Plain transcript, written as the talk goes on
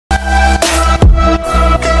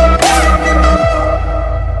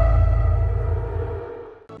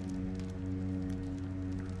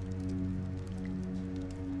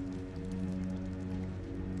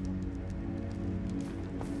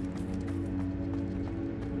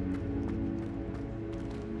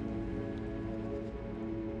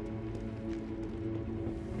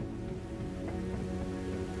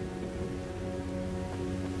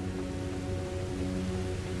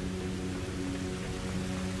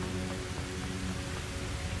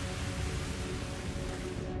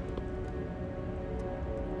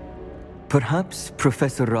Perhaps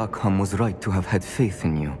Professor Rackham was right to have had faith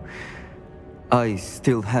in you. I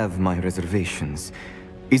still have my reservations.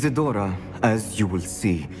 Isadora, as you will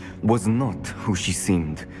see, was not who she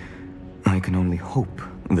seemed. I can only hope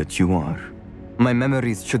that you are. My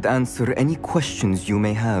memories should answer any questions you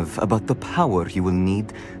may have about the power you will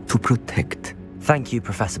need to protect. Thank you,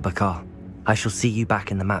 Professor Bakar. I shall see you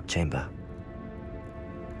back in the map chamber.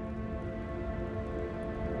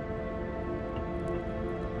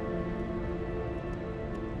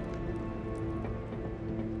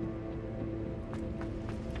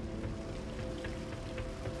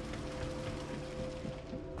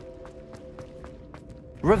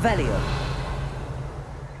 Revelio.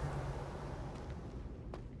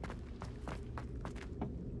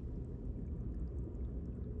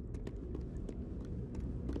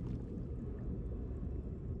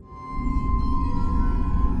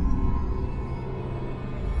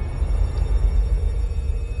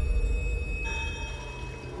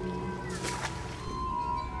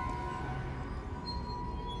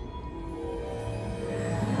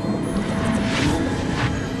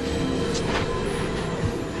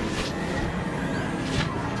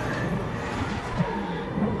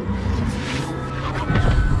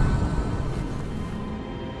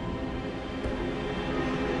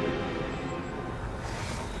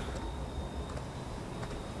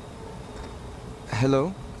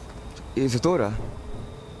 Hello? Isadora?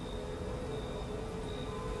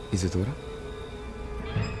 Isadora?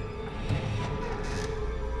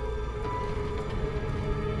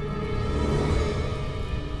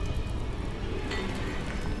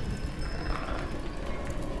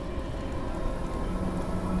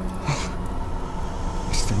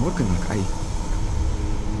 Mr. Morganlock,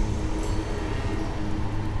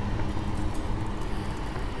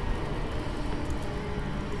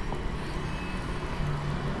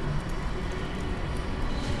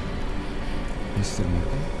 Mr.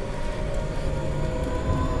 Morgan?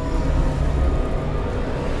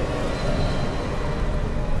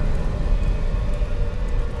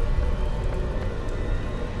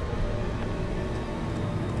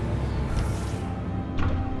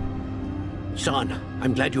 Son,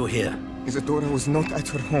 I'm glad you're here. Isadora was not at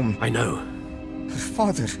her home. I know. Her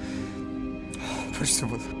father...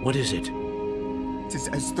 Percival. What is it? It is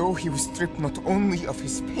as though he was stripped not only of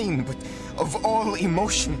his pain, but of all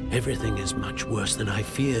emotion. Everything is much worse than I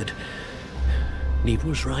feared. Neve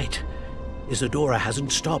was right. Isadora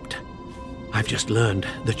hasn't stopped. I've just learned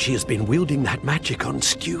that she has been wielding that magic on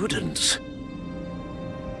students.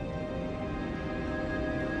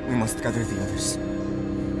 We must gather the others.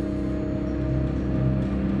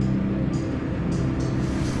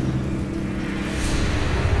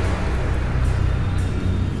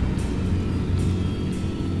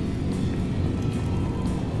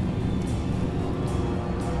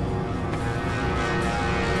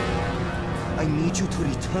 I need you to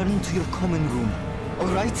return to your common room, all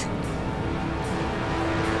right?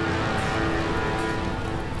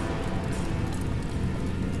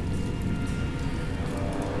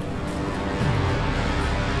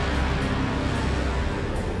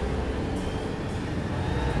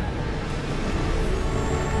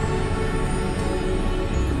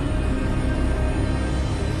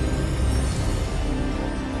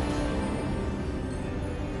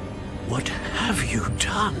 What have you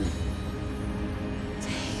done?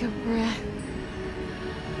 Take a breath.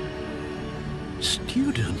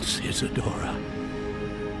 Students, Isadora.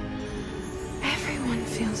 Everyone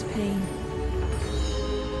feels pain.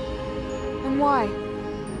 And why?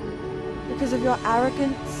 Because of your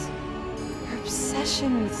arrogance? Your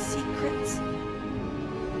obsession with secrets?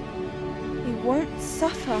 You won't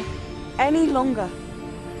suffer any longer.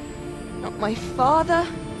 Not my father,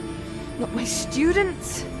 not my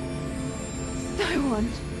students. No one.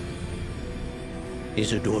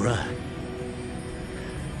 Isadora,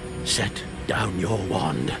 set down your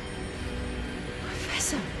wand.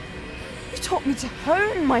 Professor, you taught me to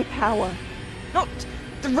hone my power, not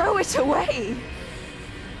throw it away.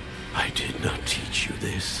 I did not teach you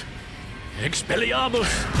this.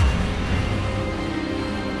 Expelliarmus!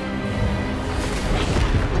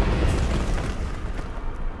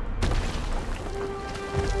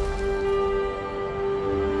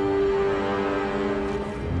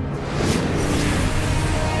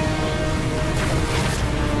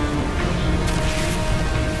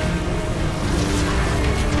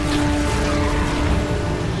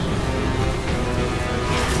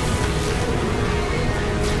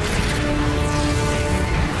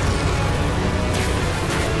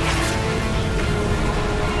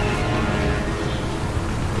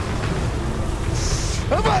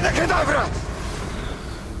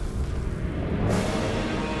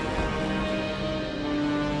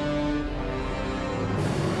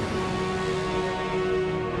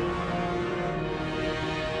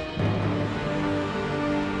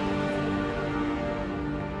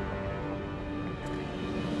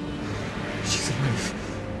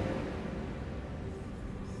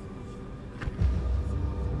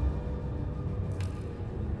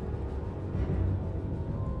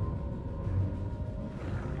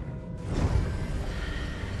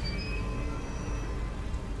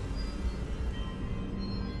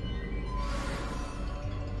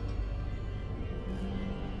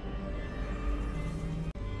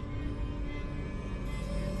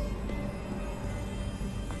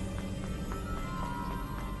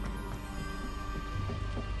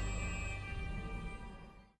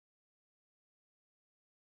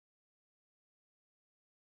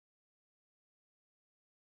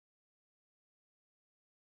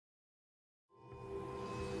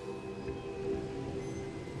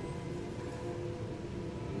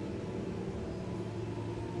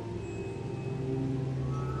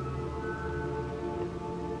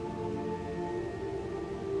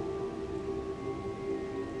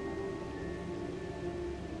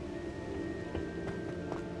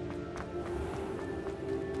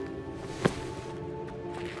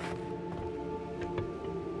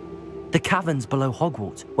 caverns below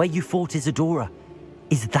Hogwarts, where you fought Isadora.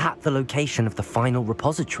 Is that the location of the final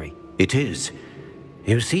repository? It is.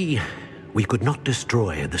 You see, we could not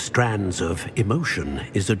destroy the strands of emotion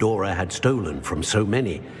Isadora had stolen from so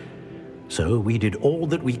many. So we did all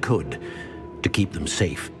that we could to keep them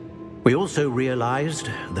safe. We also realized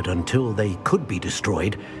that until they could be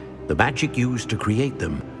destroyed, the magic used to create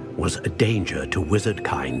them was a danger to wizard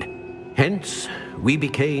kind. Hence, we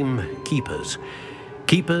became keepers.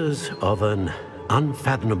 Keepers of an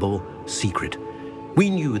unfathomable secret. We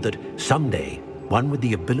knew that someday, one with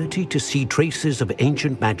the ability to see traces of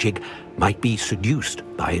ancient magic might be seduced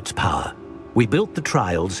by its power. We built the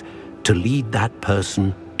trials to lead that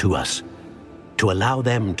person to us, to allow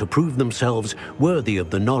them to prove themselves worthy of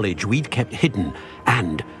the knowledge we'd kept hidden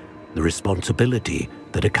and the responsibility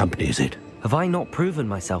that accompanies it. Have I not proven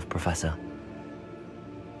myself, Professor?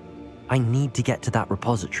 I need to get to that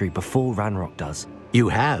repository before Ranrock does. You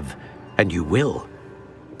have, and you will.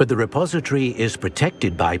 But the repository is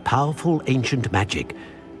protected by powerful ancient magic.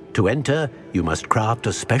 To enter, you must craft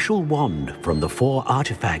a special wand from the 4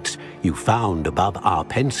 artifacts you found above our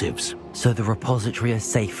pensives. So the repository is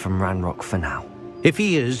safe from Ranrock for now. If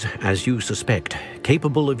he is, as you suspect,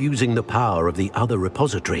 capable of using the power of the other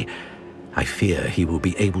repository, I fear he will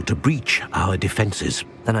be able to breach our defenses.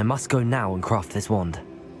 Then I must go now and craft this wand.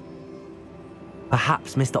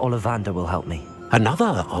 Perhaps Mr. Ollivander will help me.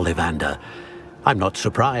 Another Ollivander? I'm not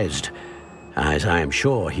surprised. As I am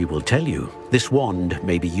sure he will tell you, this wand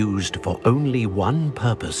may be used for only one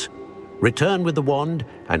purpose. Return with the wand,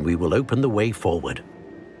 and we will open the way forward.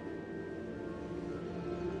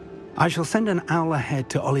 I shall send an owl ahead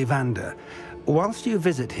to Ollivander. Whilst you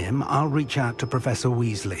visit him, I'll reach out to Professor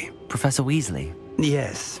Weasley. Professor Weasley?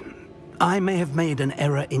 Yes. I may have made an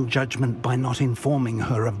error in judgment by not informing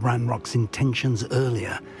her of Ranrock's intentions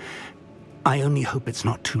earlier. I only hope it's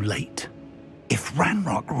not too late. If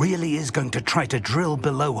Ranrock really is going to try to drill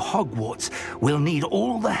below Hogwarts, we'll need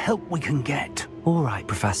all the help we can get. All right,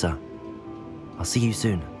 Professor. I'll see you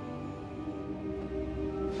soon.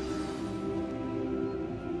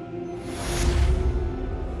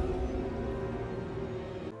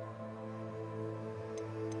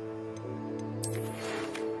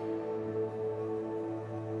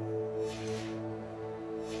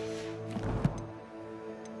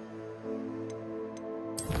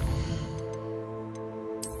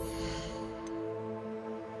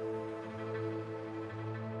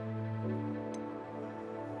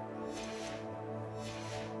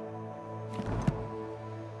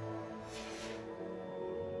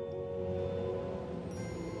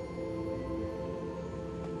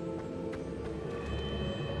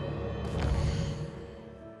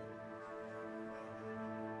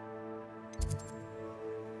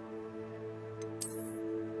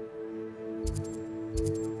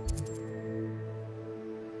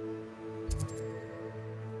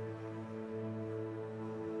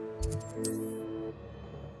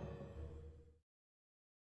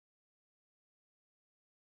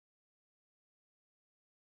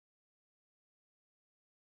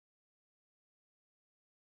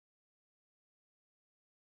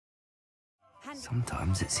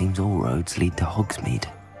 Sometimes it seems all roads lead to Hogsmeade.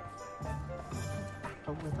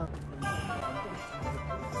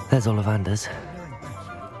 There's Ollivander's.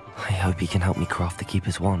 I hope he can help me craft the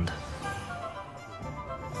Keeper's wand.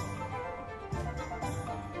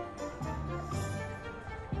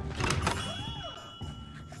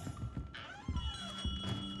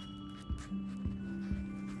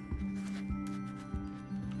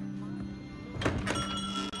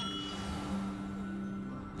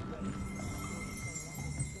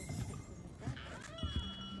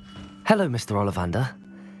 Hello, Mr. Ollivander.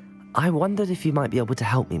 I wondered if you might be able to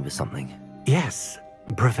help me with something. Yes,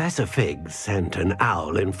 Professor Fig sent an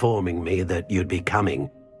owl informing me that you'd be coming.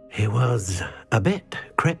 He was a bit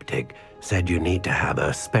cryptic, said you need to have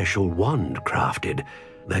a special wand crafted,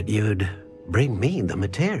 that you'd bring me the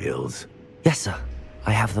materials. Yes, sir.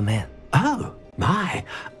 I have them here. Oh, my.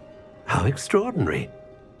 How extraordinary.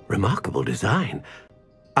 Remarkable design.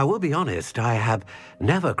 I will be honest, I have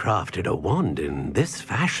never crafted a wand in this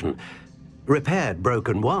fashion. Repaired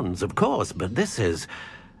broken wands, of course, but this is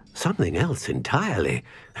something else entirely.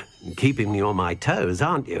 Keeping me on my toes,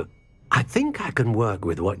 aren't you? I think I can work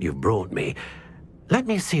with what you've brought me. Let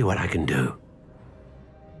me see what I can do.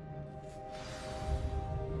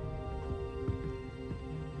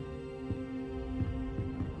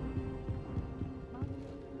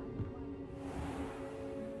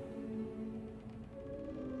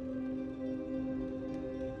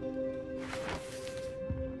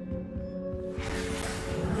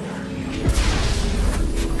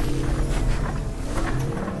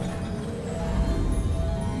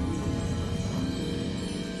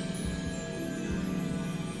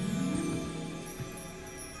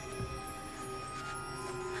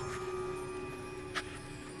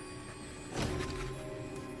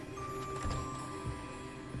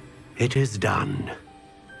 It is done.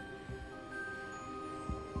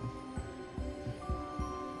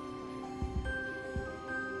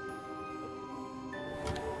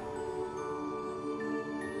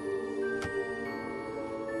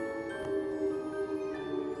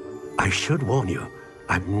 I should warn you,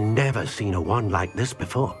 I've never seen a wand like this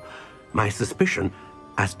before. My suspicion,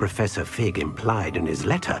 as Professor Fig implied in his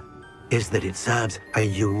letter, is that it serves a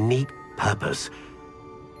unique purpose.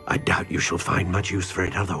 I doubt you shall find much use for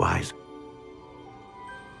it otherwise.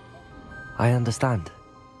 I understand.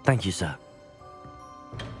 Thank you, sir.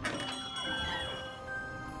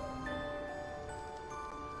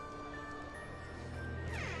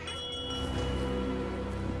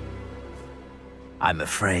 I'm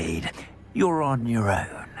afraid you're on your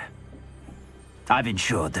own. I've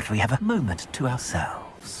ensured that we have a moment to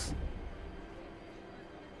ourselves.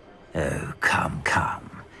 Oh, come, come.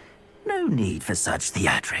 No need for such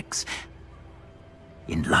theatrics.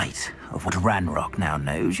 In light of what Ranrock now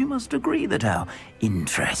knows, you must agree that our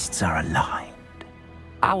interests are aligned.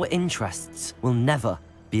 Our interests will never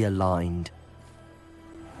be aligned.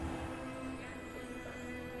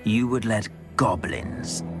 You would let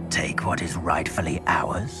goblins take what is rightfully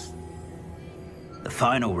ours? The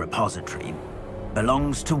final repository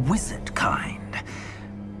belongs to wizard kind.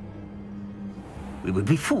 We would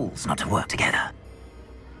be fools not to work together.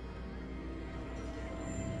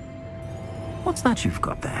 What's that you've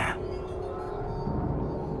got there?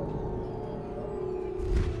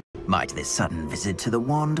 Might this sudden visit to the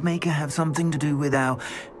Wand Maker have something to do with our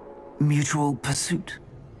mutual pursuit?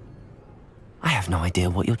 I have no idea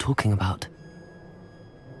what you're talking about.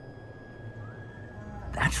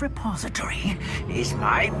 That repository is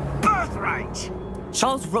my birthright!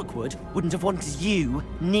 Charles Rookwood wouldn't have wanted you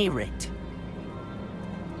near it.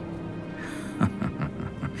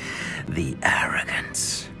 The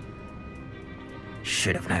arrogance.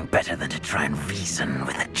 Should have known better than to try and reason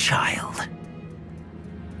with a child.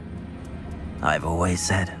 I've always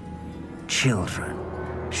said, children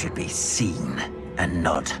should be seen and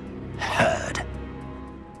not heard.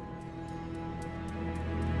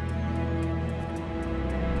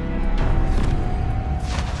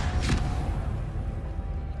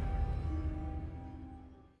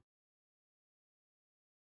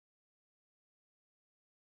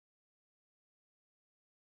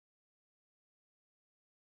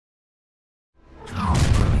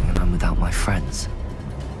 Growing and I'm without my friends.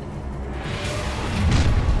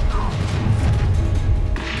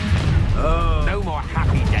 Oh, no more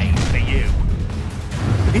happy days for you.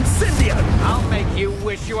 Incendio! I'll make you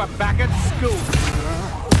wish you were back at school.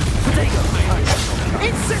 Potato!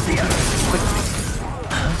 Incendio!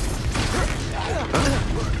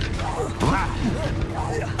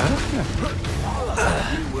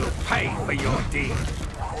 You will pay for your deed.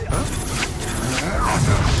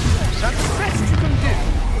 That's the best you can do.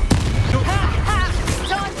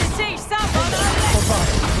 Time to teach someone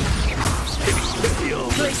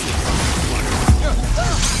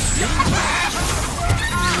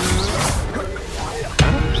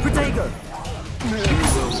Protego! You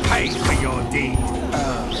will pay for your deed.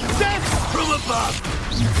 Death from above!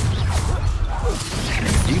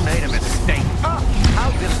 You made a mistake. How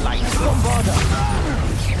delightful.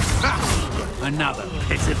 Another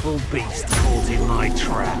pitiful beast caught in my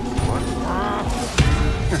trap.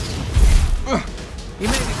 You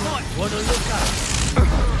maybe might want to look up.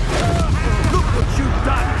 Look what you've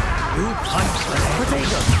done! You punched the head.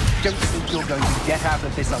 Potato! Don't think you're going to get out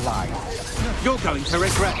of this alive. You're going to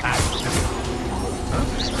regret that.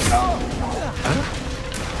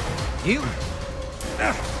 You?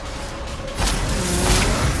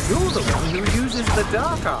 You're the one who uses the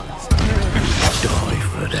dark arts. Die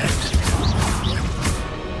for that.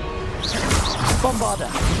 Bombarder!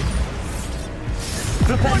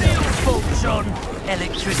 What else falls on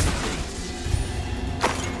electricity?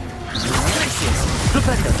 Glacius!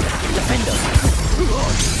 Propender! Defender!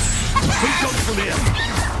 Who comes from here?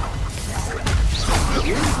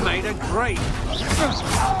 You've made a great.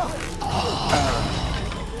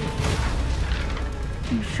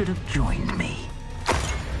 You should have joined me.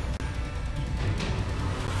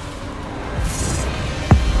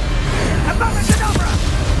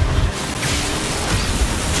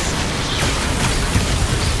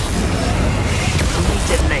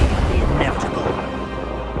 Detonate the inevitable.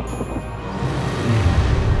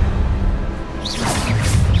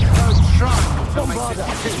 Oh, try to make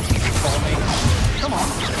this easy for me. Come on.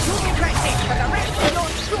 You'll regret this for the rest of your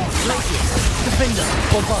short Glacius! Defender!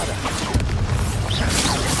 Bombarder!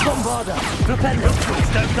 Bombarder! Propender!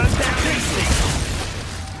 Don't go down easy.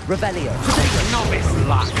 Revelio! Novice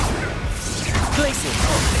luck. Glacius!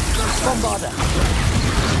 Bombarder!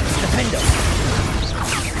 Defender!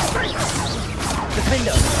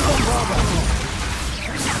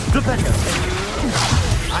 Flipendo!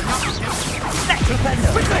 I'm not... Flipendo!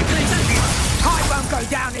 I won't go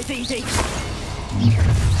down as easy!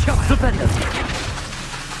 Flipendo!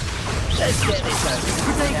 Let's get this over.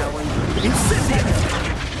 Potato! Incendio!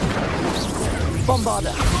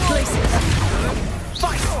 Bombarda! Glacius!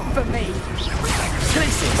 Fight for me!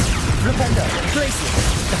 Glacius! Flipendo! Glacius!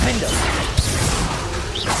 Defendo!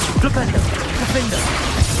 Flipendo! Defendo!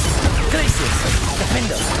 Glacius!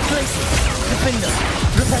 Defendo! Glacius! Defendo!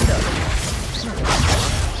 Flipendo!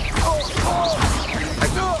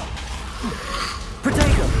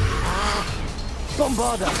 Potato!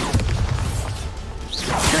 Bombarda!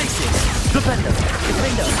 Glacius! Flipendo!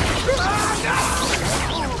 Defendo!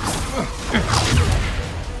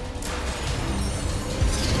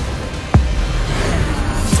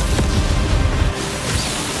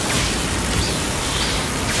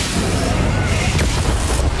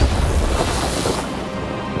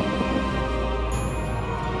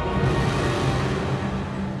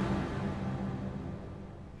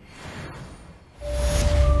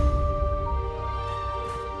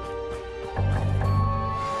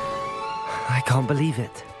 I can't believe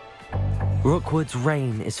it. Rookwood's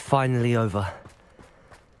reign is finally over.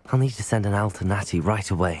 I'll need to send an owl to Natty right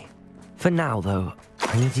away. For now, though,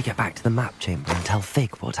 I need to get back to the map chamber and tell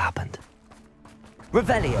Fig what happened.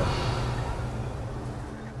 Revelio!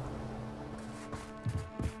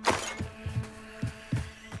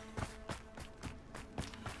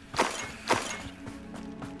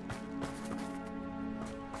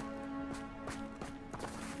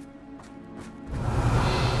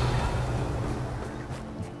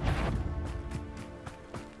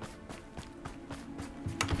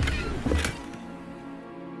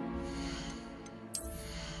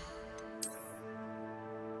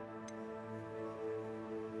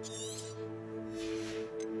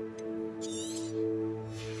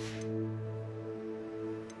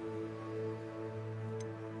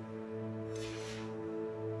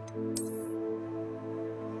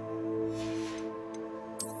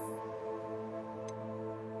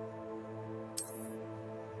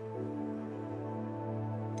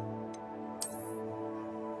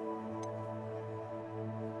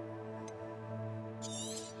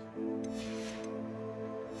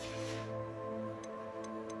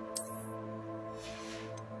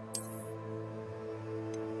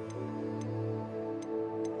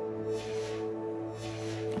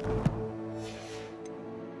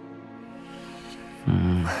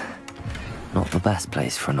 Not the best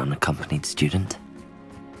place for an unaccompanied student.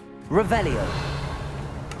 Revelio!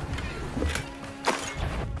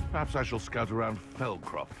 Perhaps I shall scout around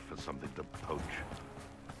Felcroft for something to poach.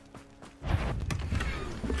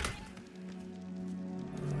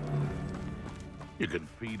 You can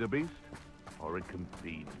feed a beast, or it can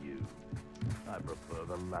feed you. I prefer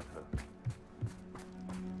the latter.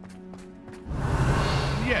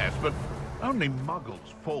 Yes, but only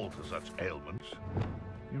muggles fall to such ailments.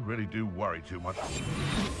 You really do worry too much.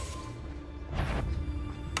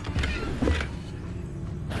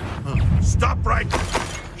 Stop right!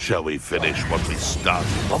 Shall we finish what we started?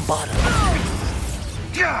 Bombarda!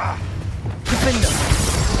 Yeah! Defendo!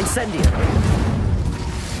 Incendio!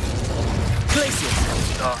 Glacius!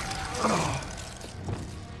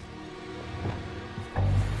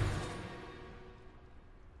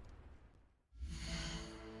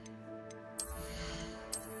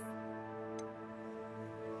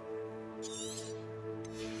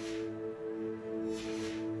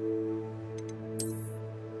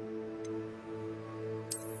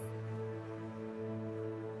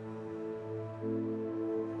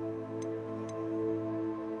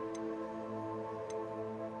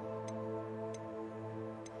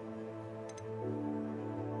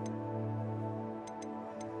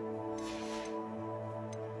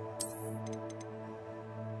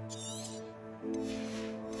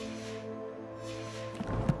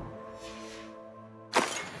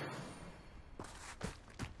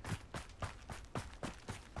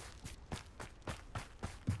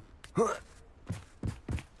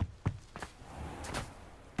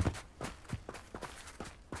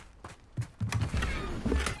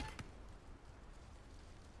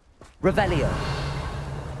 Revelio!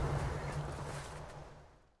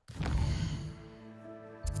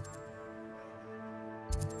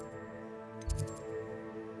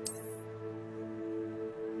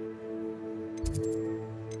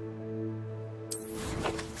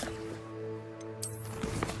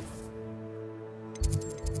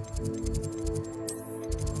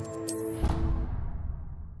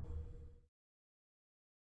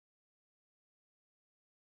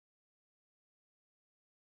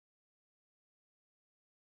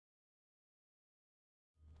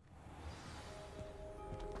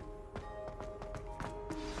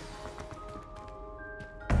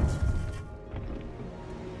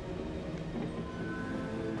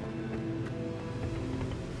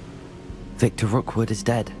 Victor Rookwood is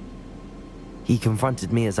dead. He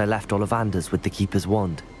confronted me as I left Ollivander's with the Keeper's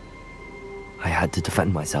wand. I had to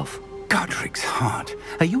defend myself. Godric's heart.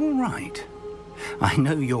 Are you all right? I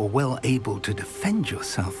know you're well able to defend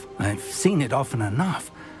yourself. I've seen it often enough.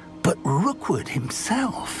 But Rookwood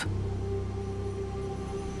himself...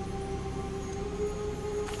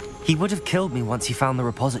 He would have killed me once he found the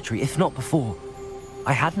repository, if not before.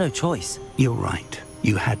 I had no choice. You're right.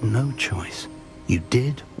 You had no choice. You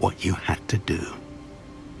did what you had to do.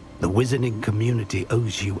 The wizarding community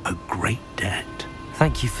owes you a great debt.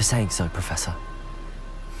 Thank you for saying so, Professor.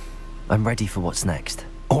 I'm ready for what's next.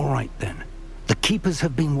 All right, then. The Keepers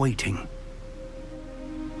have been waiting.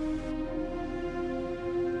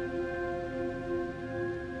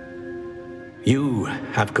 You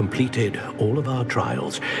have completed all of our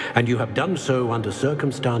trials, and you have done so under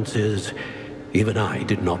circumstances even I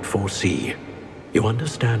did not foresee. You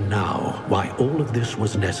understand now why all of this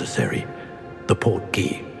was necessary. The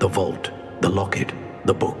portkey, the vault, the locket,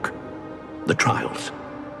 the book, the trials.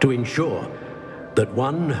 To ensure that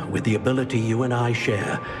one with the ability you and I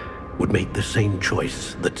share would make the same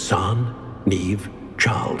choice that San, Neve,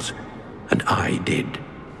 Charles, and I did.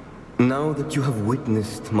 Now that you have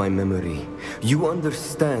witnessed my memory, you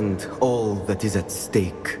understand all that is at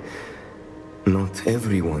stake. Not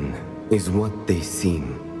everyone is what they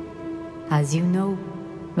seem. As you know,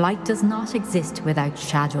 light does not exist without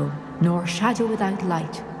shadow, nor shadow without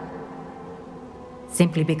light.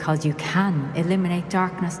 Simply because you can eliminate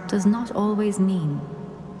darkness does not always mean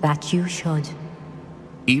that you should.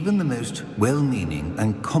 Even the most well-meaning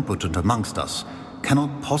and competent amongst us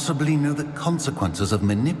cannot possibly know the consequences of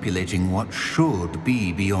manipulating what should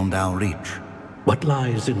be beyond our reach. What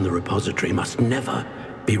lies in the repository must never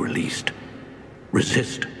be released.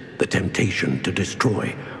 Resist the temptation to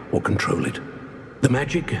destroy or control it. The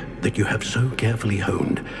magic that you have so carefully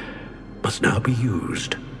honed must now be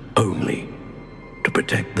used only to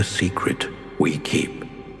protect the secret we keep.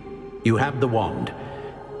 You have the wand.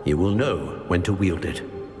 You will know when to wield it.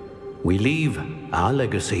 We leave our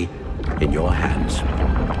legacy in your hands.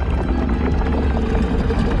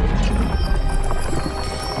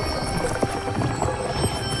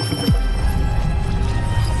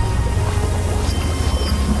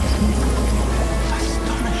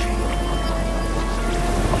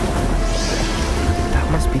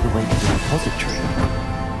 That must be the way to the repository.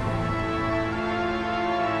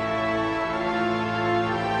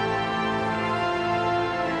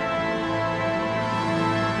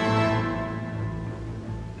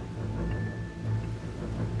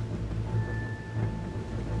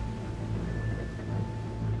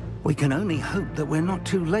 We can only hope that we're not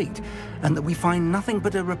too late, and that we find nothing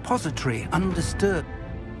but a repository undisturbed.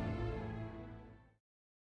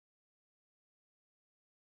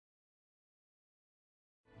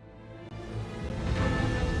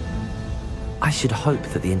 I should hope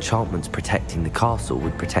that the enchantments protecting the castle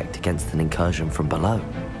would protect against an incursion from below.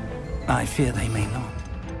 I fear they may not.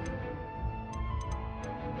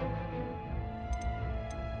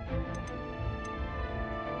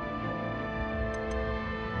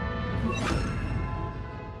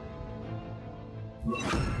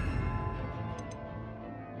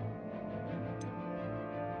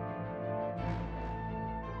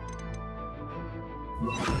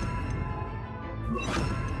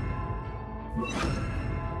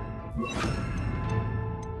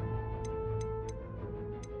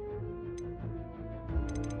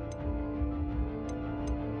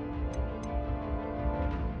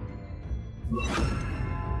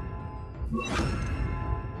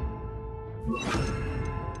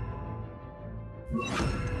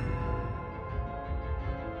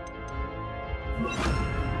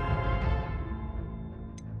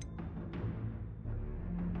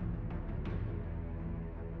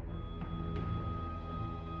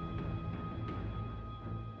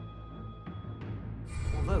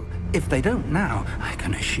 Although, if they don't now, I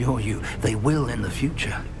can assure you they will in the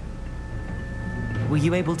future. Were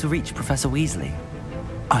you able to reach Professor Weasley?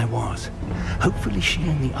 I was. Hopefully she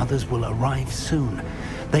and the others will arrive soon.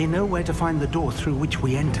 They know where to find the door through which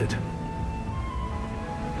we entered.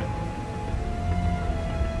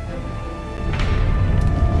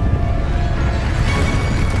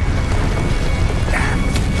 Damn,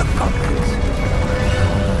 the goblins. I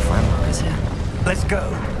wonder if Ranrock is here. Let's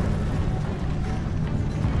go.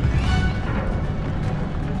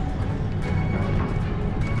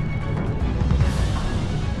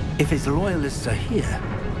 If his loyalists are here,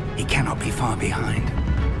 he cannot be far behind.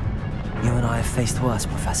 You and I have faced worse,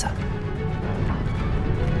 Professor.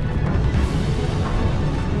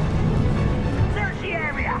 Search the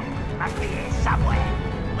area! Must be here somewhere.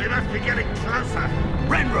 We must be getting closer.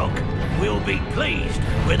 Ranrock, we'll will be pleased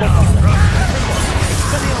with our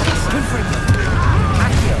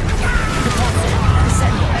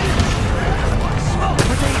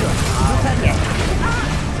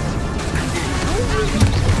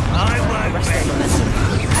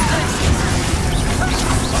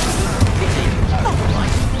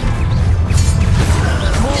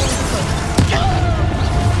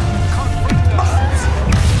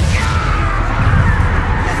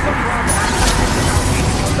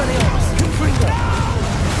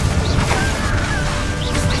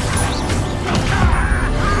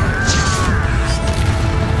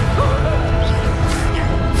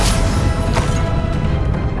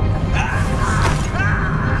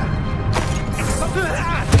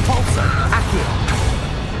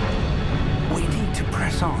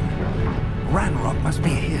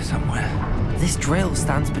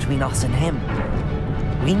between us and him.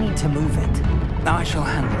 We need to move it. I shall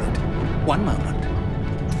handle it. One moment.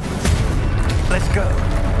 Let's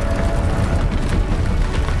go.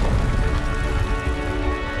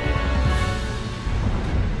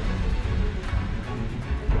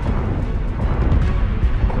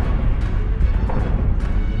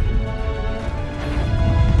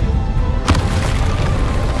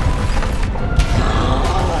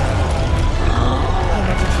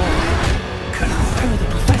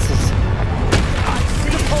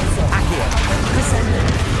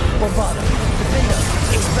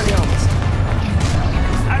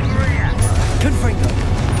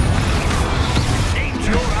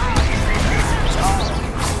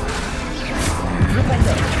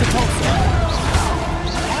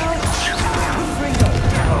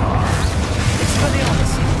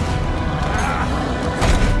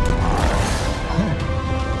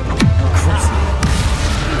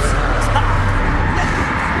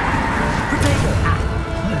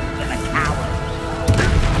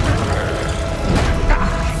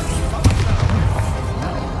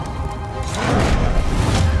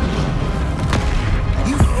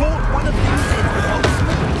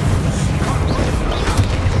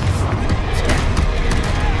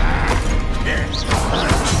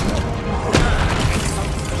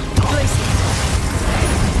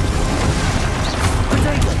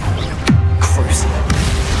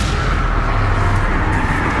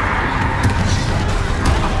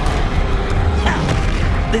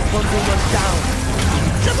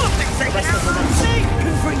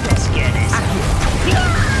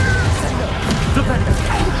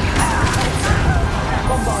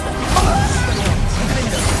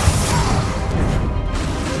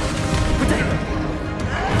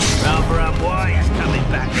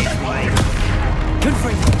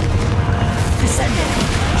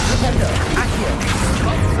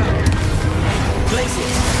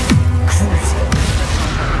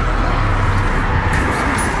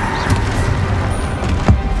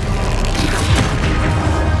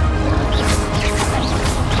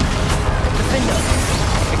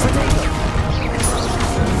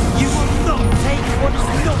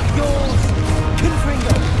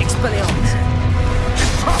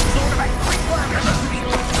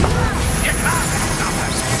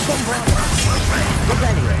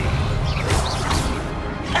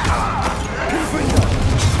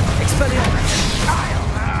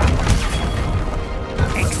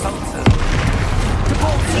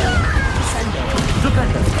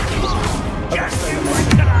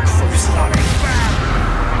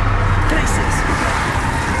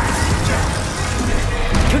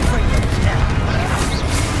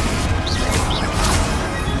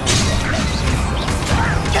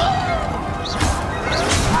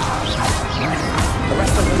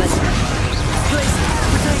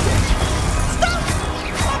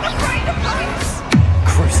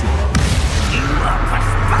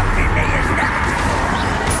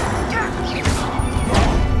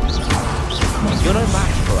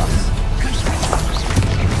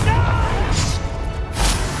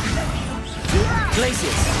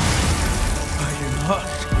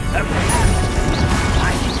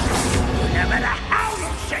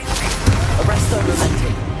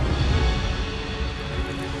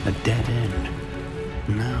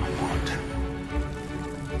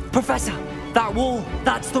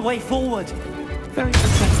 The way forward. Very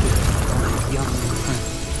protective, young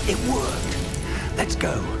friend. It worked. Let's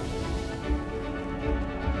go.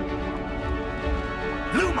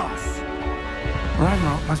 Lumos!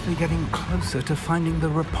 Ranrock must be getting closer to finding the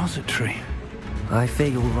repository. I fear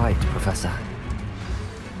you're right, Professor.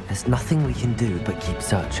 There's nothing we can do but keep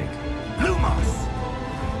searching. Lumos!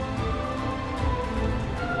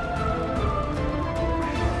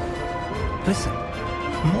 Listen,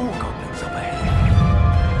 more goblins up ahead.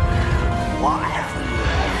 What happened?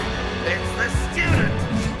 It's the student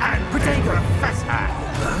and Protego!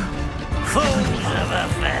 Fools of a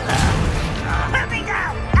feather! Let me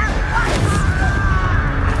down! At once!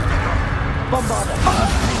 Bombarda!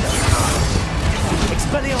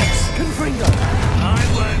 Expelliarmus! Confringo! I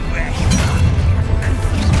won't rest!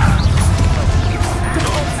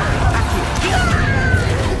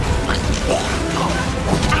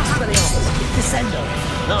 Expelliarmus! Descendo!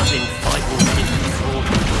 I've been fighting since before.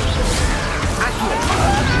 Accio!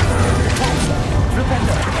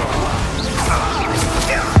 Flipendo!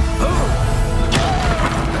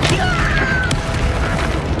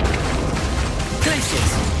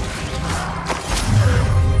 Glacius!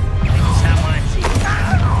 Someone's here.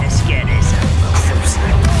 Let's get this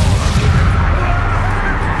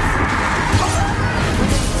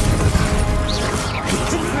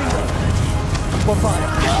Bonfire!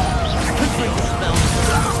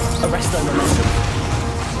 Arresto momentum!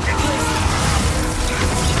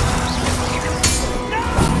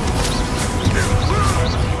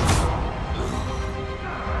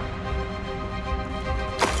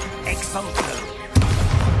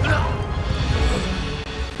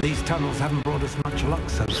 These tunnels haven't brought us much luck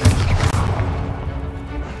so far.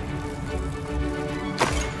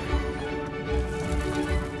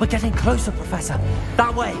 We're getting closer, Professor.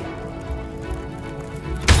 That way!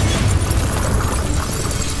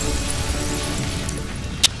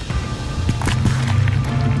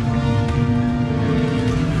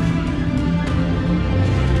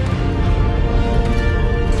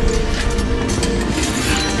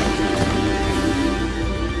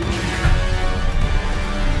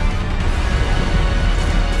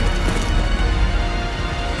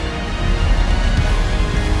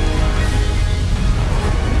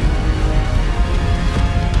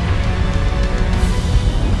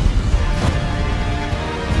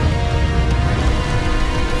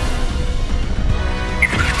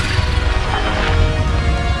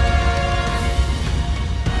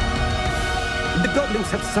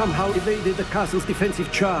 Have somehow evaded the castle's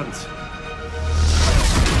defensive charge.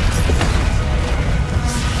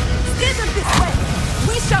 Steer them this way!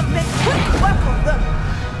 We shall make quick work of them!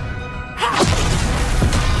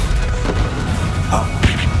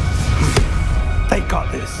 They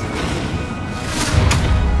got this.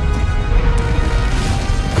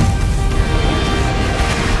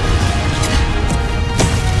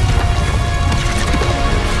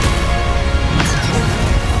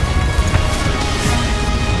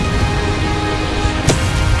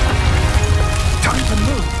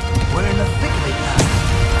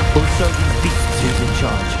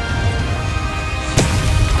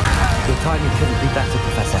 Timing couldn't be better,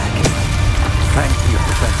 Professor Hackett. Thank you,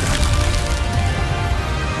 Professor.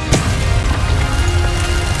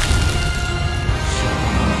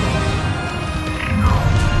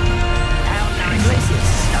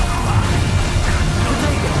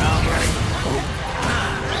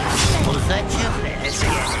 Was that you? Let's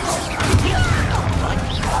get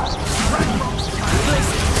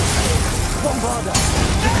Bombarda!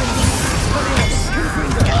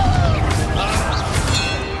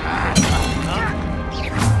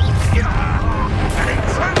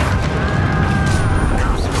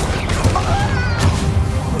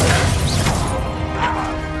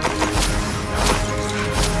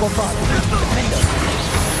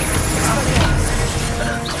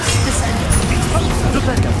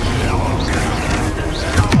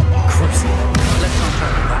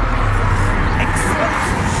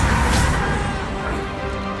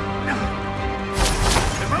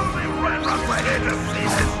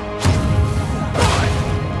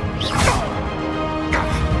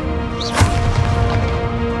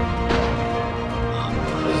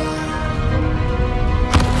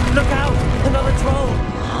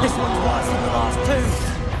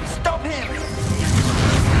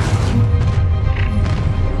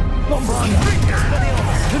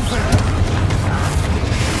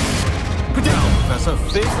 Professor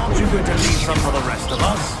Fig, aren't you going to leave some for the rest of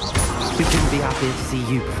us? We couldn't be happier to see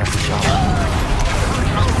you, Professor Sharp.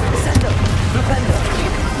 Sendo! Flipendo!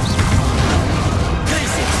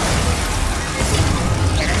 Glacius!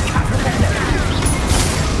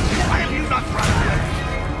 Why have you not run away?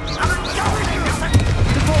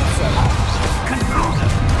 Divorzo! Confusion!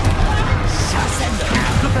 Sendo!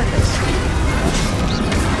 Flipendo!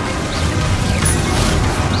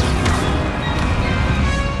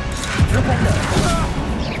 Flipendo!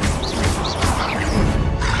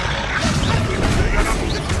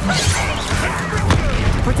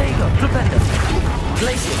 Protego, Flipendo,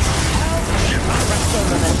 Glacius, Arresto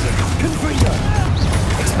Momentum, Confringo,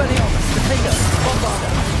 Expelliarmus, Defender, Bombarda,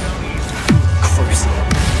 Crucial,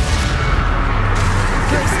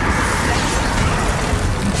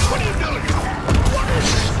 What are you doing? What is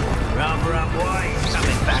this? Rather up wide.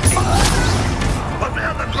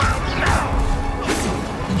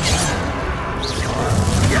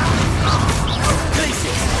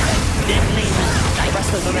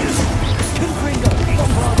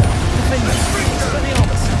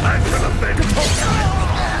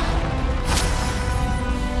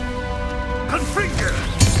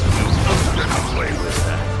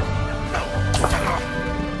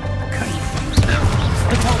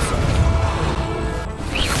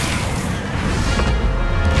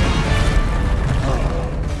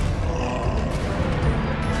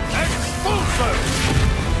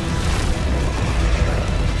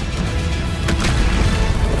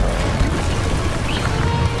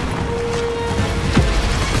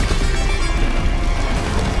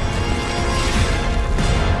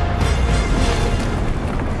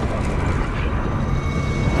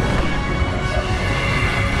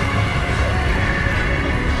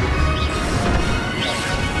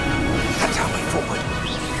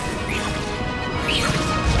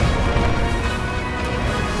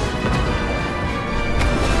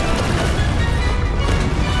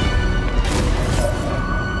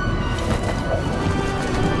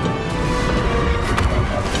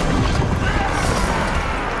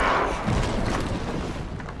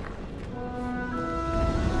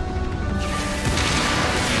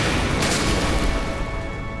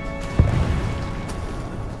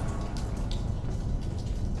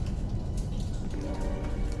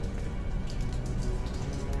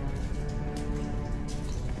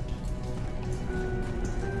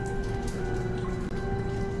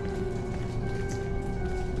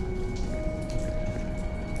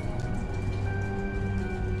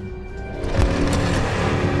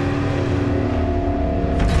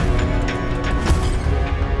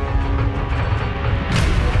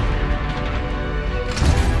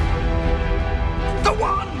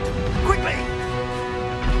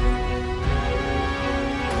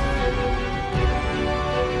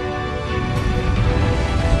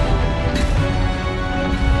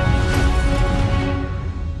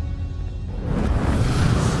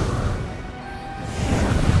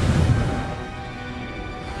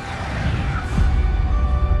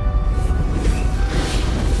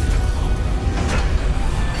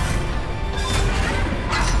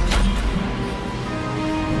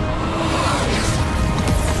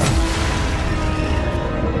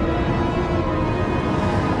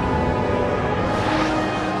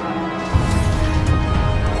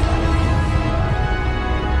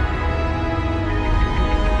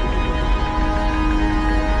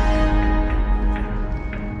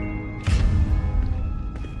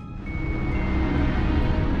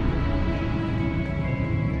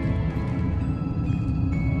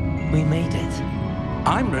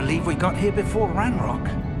 relieved we got here before Ranrock.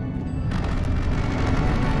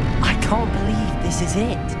 I can't believe this is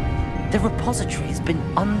it. The repository has been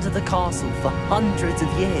under the castle for hundreds of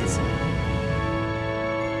years.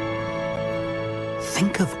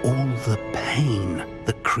 Think of all the pain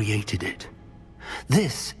that created it.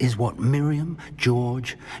 This is what Miriam,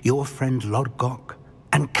 George, your friend Lodgok,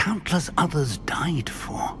 and countless others died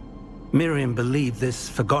for. Miriam believed this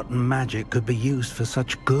forgotten magic could be used for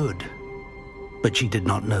such good, but she did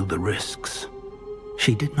not know the risks.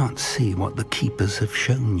 She did not see what the Keepers have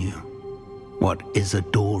shown you, what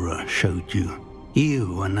Isadora showed you.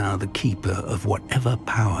 You are now the Keeper of whatever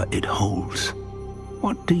power it holds.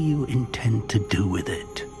 What do you intend to do with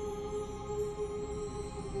it?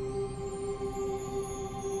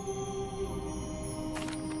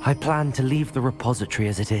 I plan to leave the repository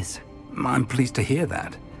as it is. I'm pleased to hear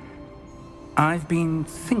that. I've been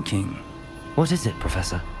thinking. What is it,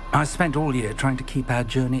 Professor? I spent all year trying to keep our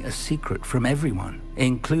journey a secret from everyone,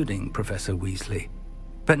 including Professor Weasley.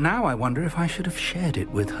 But now I wonder if I should have shared it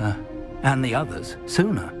with her, and the others,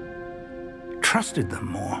 sooner. Trusted them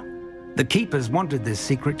more. The Keepers wanted this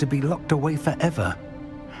secret to be locked away forever.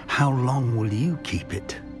 How long will you keep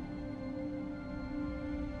it?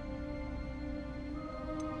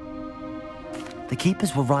 The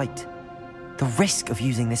Keepers were right. The risk of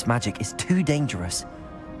using this magic is too dangerous.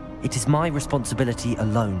 It is my responsibility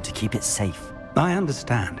alone to keep it safe. I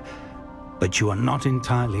understand, but you are not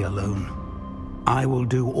entirely alone. I will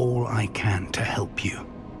do all I can to help you.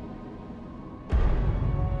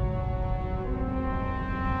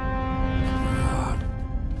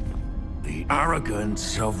 The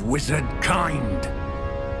arrogance of wizard kind.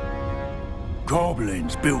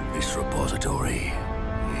 Goblins built this repository.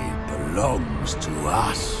 It belongs to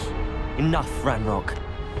us. Enough, Ranrock.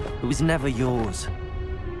 It was never yours.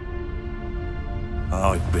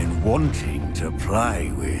 I've been wanting to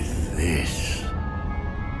play with this.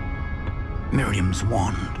 Miriam's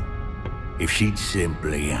wand. If she'd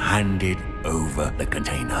simply handed over the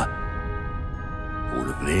container, all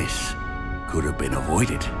of this could have been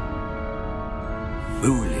avoided.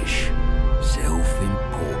 Foolish,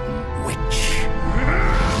 self-important witch.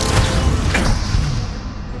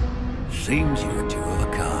 Seems you're two of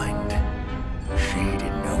a kind. She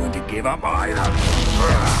didn't know when to give up either.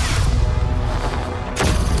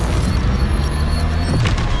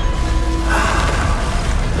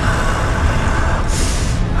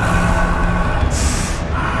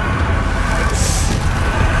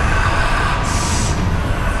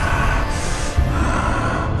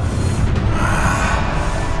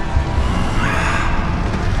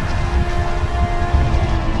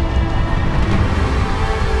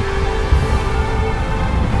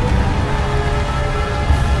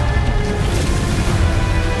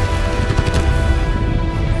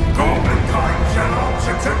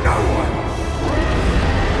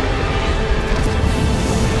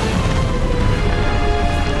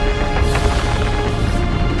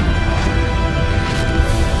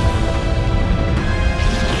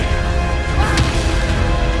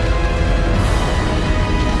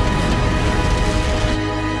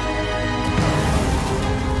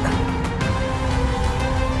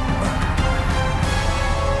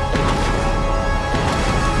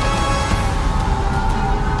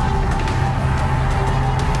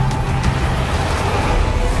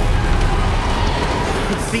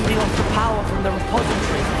 Feeding off the power from the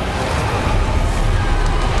repository.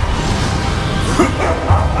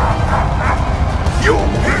 Your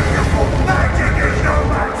beautiful magic is no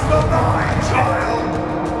match for mine, child!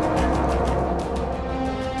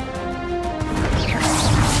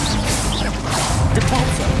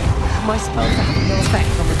 Depulso, my spells are having no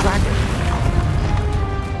effect on the dragon.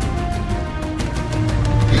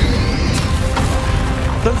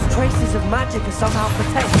 Those traces of magic are somehow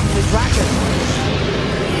protecting the dragon.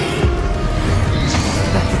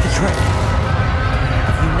 That did the trick.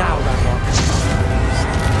 Have you now, Ranrock?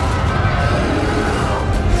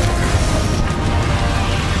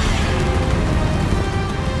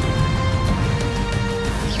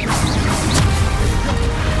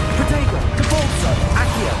 Protego, Depulso,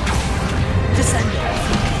 Accio, Descendo.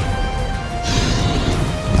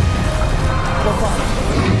 Lombard.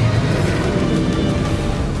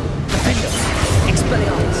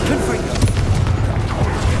 Expelliarmus, Confringo.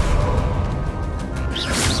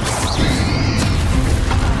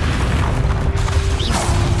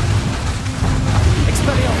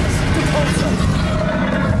 Expelliarmus, Depulso.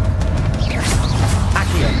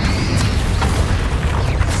 Accio.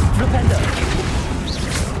 Flipendo.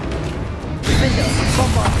 Defendo,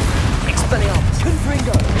 Bombard. Expelliarmus,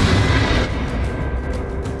 Confringo.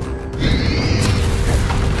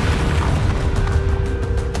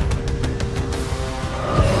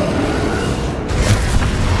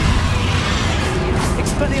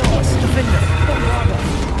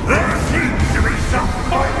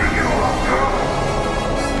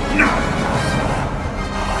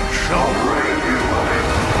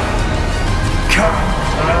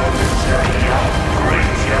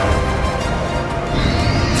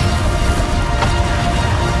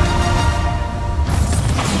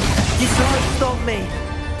 me!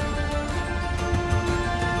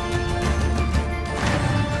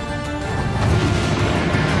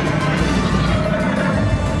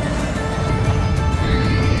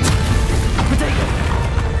 Potato!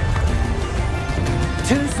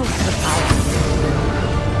 Two sources of power.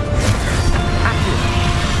 Accurate.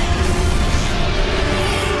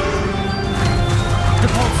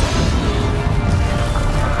 Depulsor.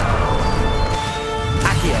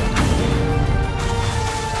 Accio.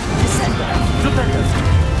 Descender. Flipendo.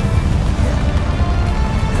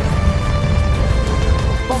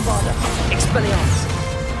 Bombarder. Expelliarmus.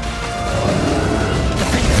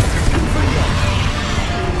 Defender. Confringo.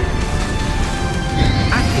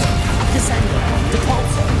 Accio. Descender.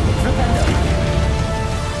 Depulsor. Flipendo.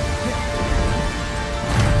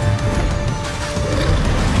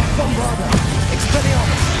 Bombarder.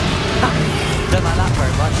 Expelliarmus. Ha! Don't like that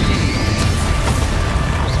very much, do you?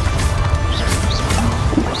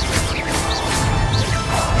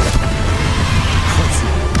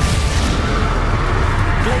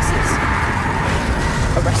 Glaciers.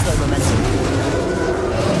 Arrest their momentum.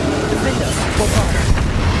 Defender. Bombarder.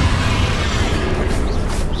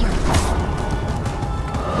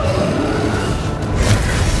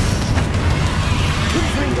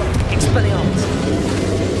 Confringo. Expelliarmus.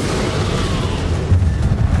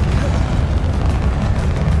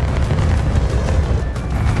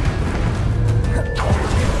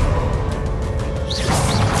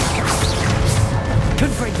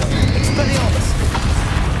 Confringo. Expelliarmus.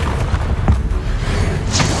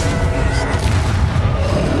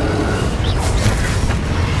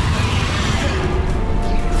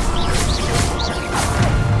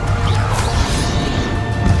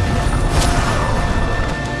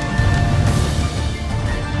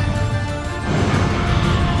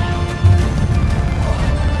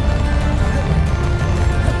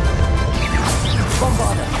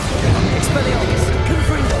 Bombarder. Expelliarmus.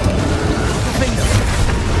 Confringo. Defender.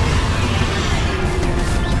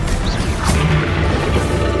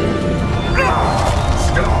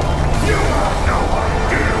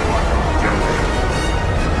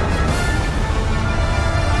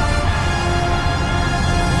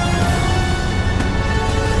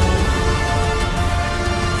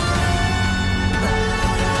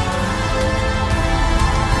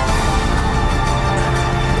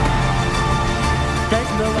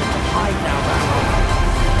 There's nowhere to hide now, Ranrock.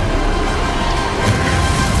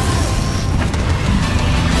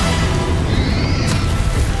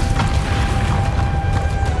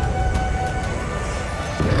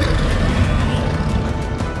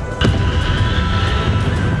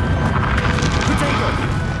 Potato!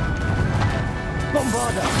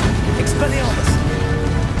 Bombarder! Expelliarmus!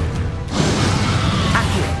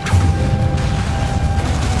 Accio!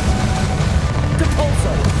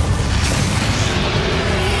 Depulsor!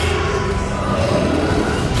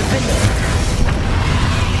 Defender!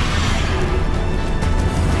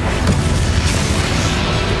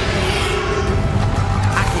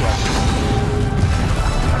 Accio!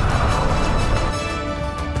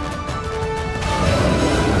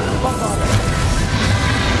 Bombarder!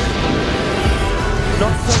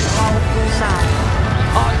 Not so powerful now,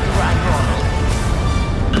 are you, Ranrock?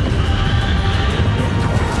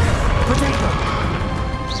 Potato!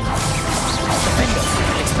 Defender!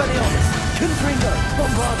 Expelliarmus! Confringo!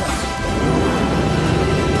 Bombarder!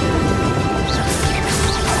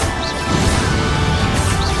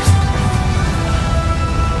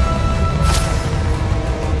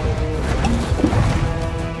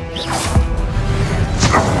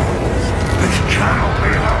 This cannot be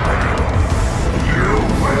happening. You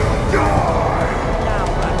will die. Now,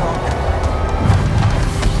 Ranrock.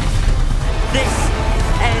 This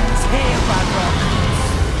ends here, Ranrock.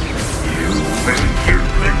 You think you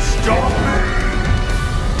can stop me?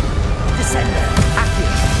 Descender. Accio.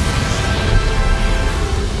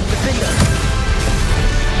 Defender.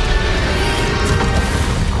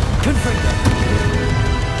 Confringo.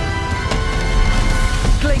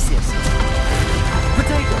 Glaciers.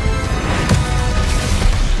 Potato.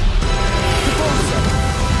 Depulsor.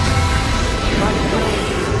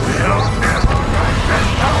 You'll never write this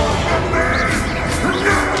down for me.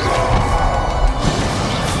 Never.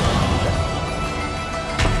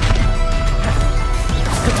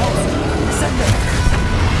 Depulsor. Descender.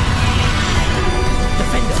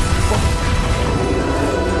 Defender.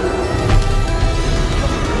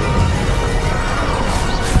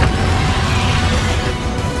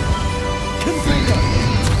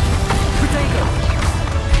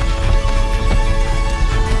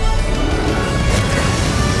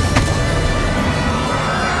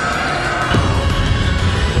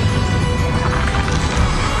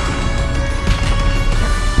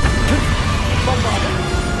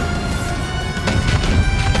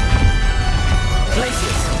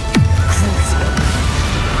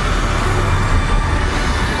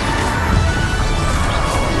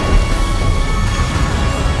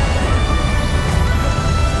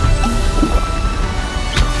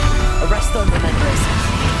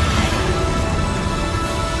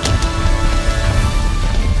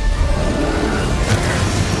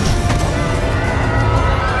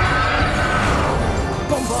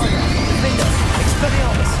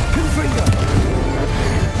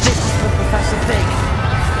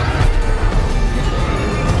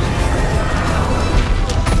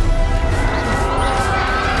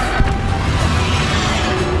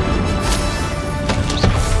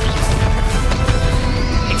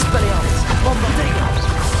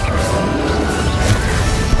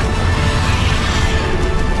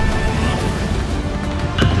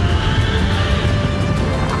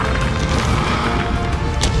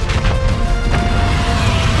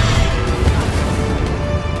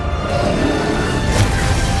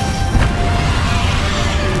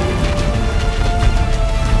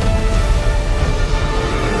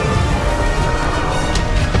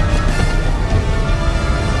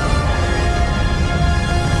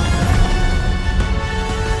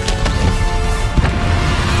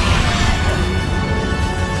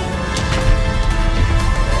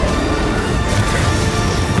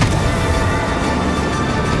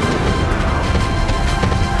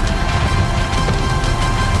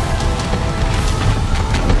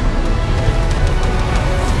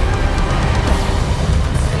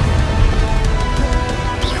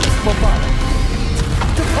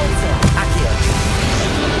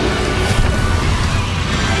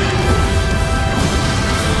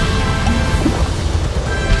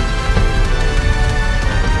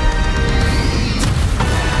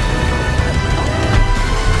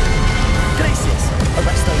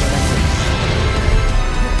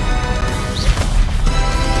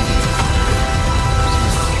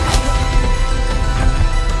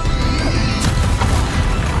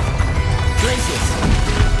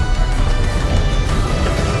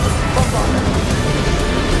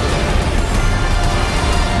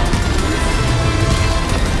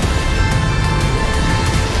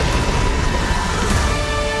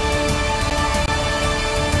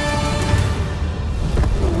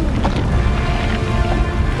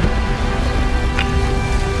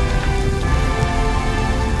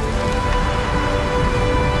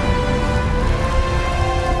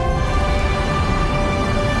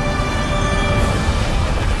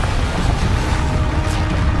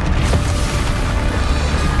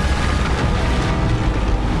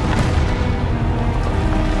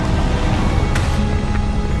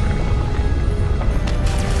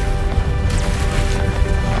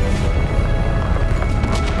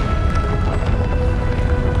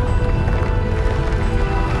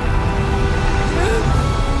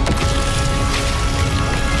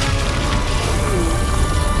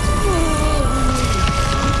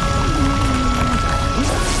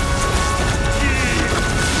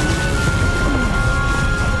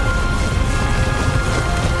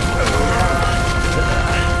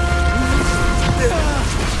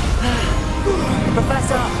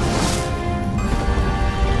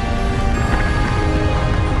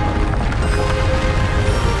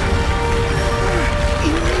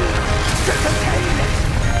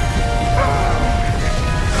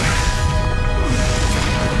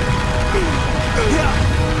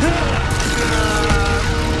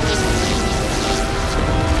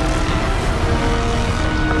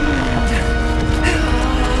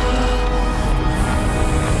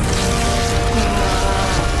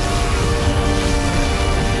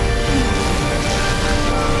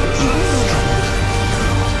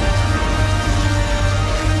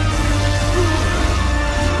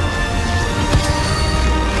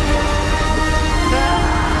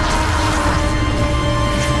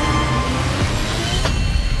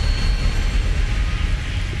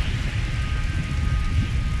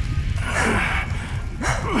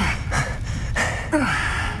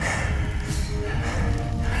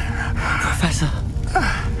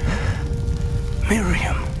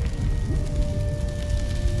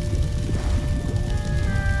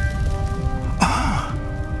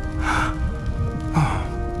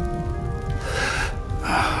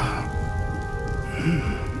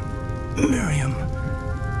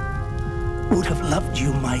 told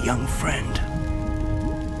you, my young friend.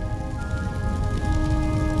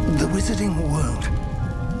 The wizarding world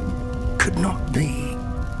could not be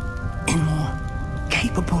in more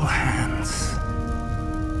capable hands.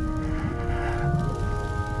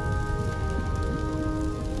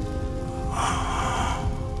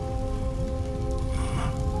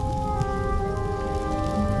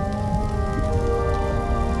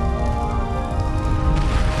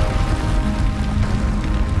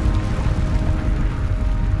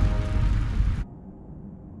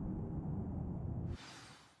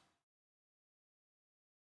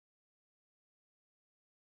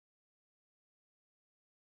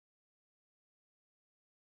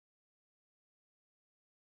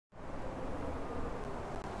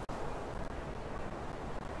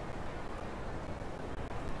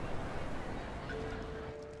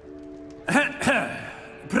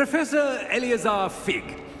 Professor Eleazar Fig.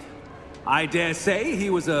 I dare say he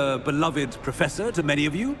was a beloved professor to many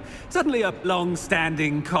of you, certainly a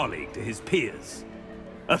long-standing colleague to his peers.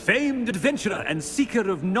 A famed adventurer and seeker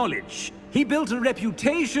of knowledge, he built a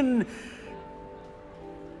reputation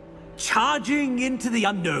charging into the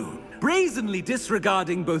unknown, brazenly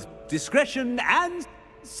disregarding both discretion and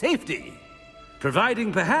safety,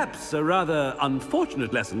 providing perhaps a rather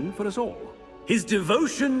unfortunate lesson for us all. His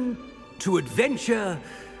devotion to adventure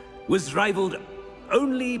was rivaled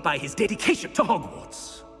only by his dedication to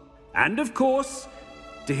Hogwarts. And of course,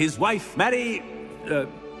 to his wife, Middy,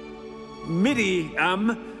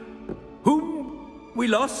 whom we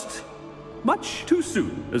lost much too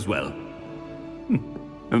soon as well.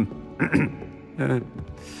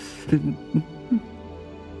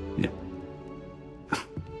 Yeah.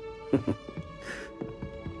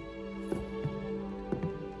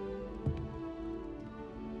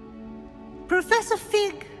 Professor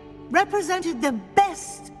Fig represented the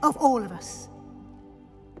best of all of us.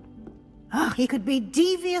 He could be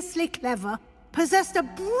deviously clever, possessed a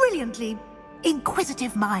brilliantly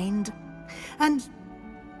inquisitive mind, and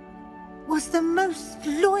was the most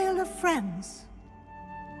loyal of friends.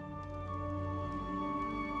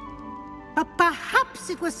 But perhaps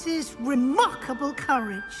it was his remarkable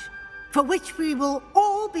courage, for which we will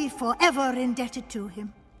all be forever indebted to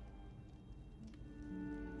him.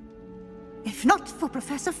 If not for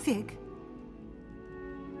Professor Fig,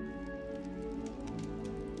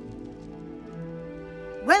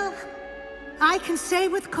 well, I can say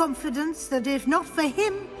with confidence that if not for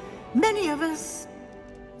him, many of us,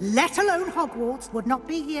 let alone Hogwarts, would not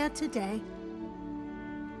be here today.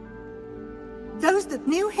 Those that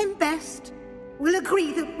knew him best will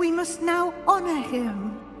agree that we must now honor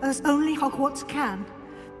him as only Hogwarts can,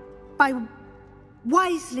 by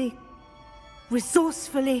wisely,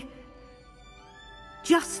 resourcefully,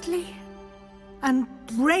 justly and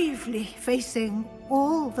bravely facing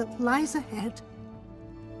all that lies ahead.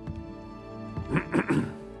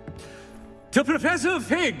 To Professor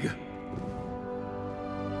Fig!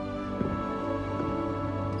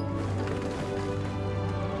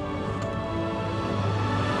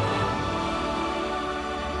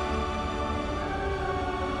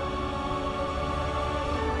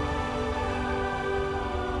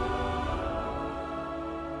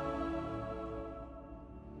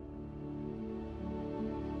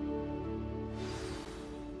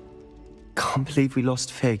 Can't believe we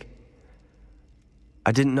lost Fig.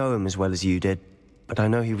 I didn't know him as well as you did, but I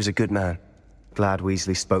know he was a good man. Glad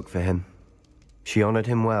Weasley spoke for him. She honored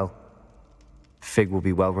him well. Fig will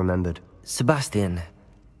be well remembered. Sebastian,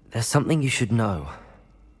 there's something you should know.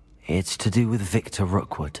 It's to do with Victor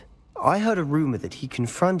Rookwood. I heard a rumor that he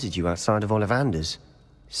confronted you outside of Ollivander's.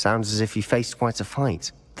 Sounds as if you faced quite a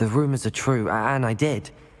fight. The rumors are true, and I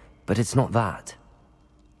did, but it's not that.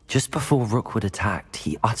 Just before Rookwood attacked,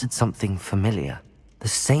 he uttered something familiar. The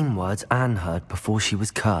same words Anne heard before she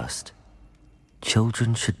was cursed.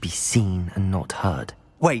 Children should be seen and not heard.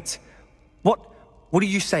 Wait, what are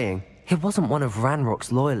you saying? It wasn't one of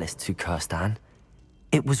Ranrock's loyalists who cursed Anne.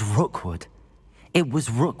 It was Rookwood. It was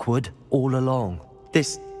Rookwood all along.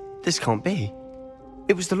 This can't be.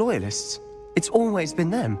 It was the loyalists. It's always been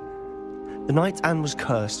them. The night Anne was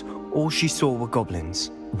cursed, all she saw were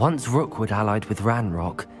goblins. Once Rookwood allied with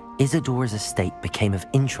Ranrock, Isadora's estate became of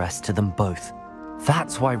interest to them both.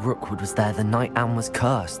 That's why Rookwood was there the night Anne was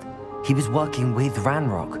cursed. He was working with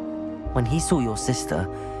Ranrock. When he saw your sister,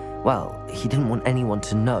 well, he didn't want anyone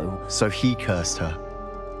to know. So he cursed her.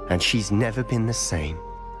 And she's never been the same.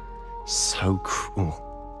 So cruel.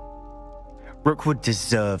 Rookwood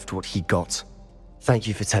deserved what he got. Thank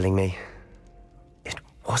you for telling me. It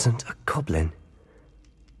wasn't a goblin.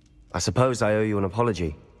 I suppose I owe you an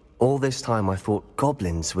apology. All this time I thought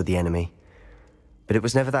goblins were the enemy. But it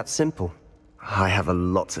was never that simple. I have a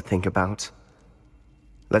lot to think about.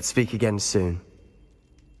 Let's speak again soon.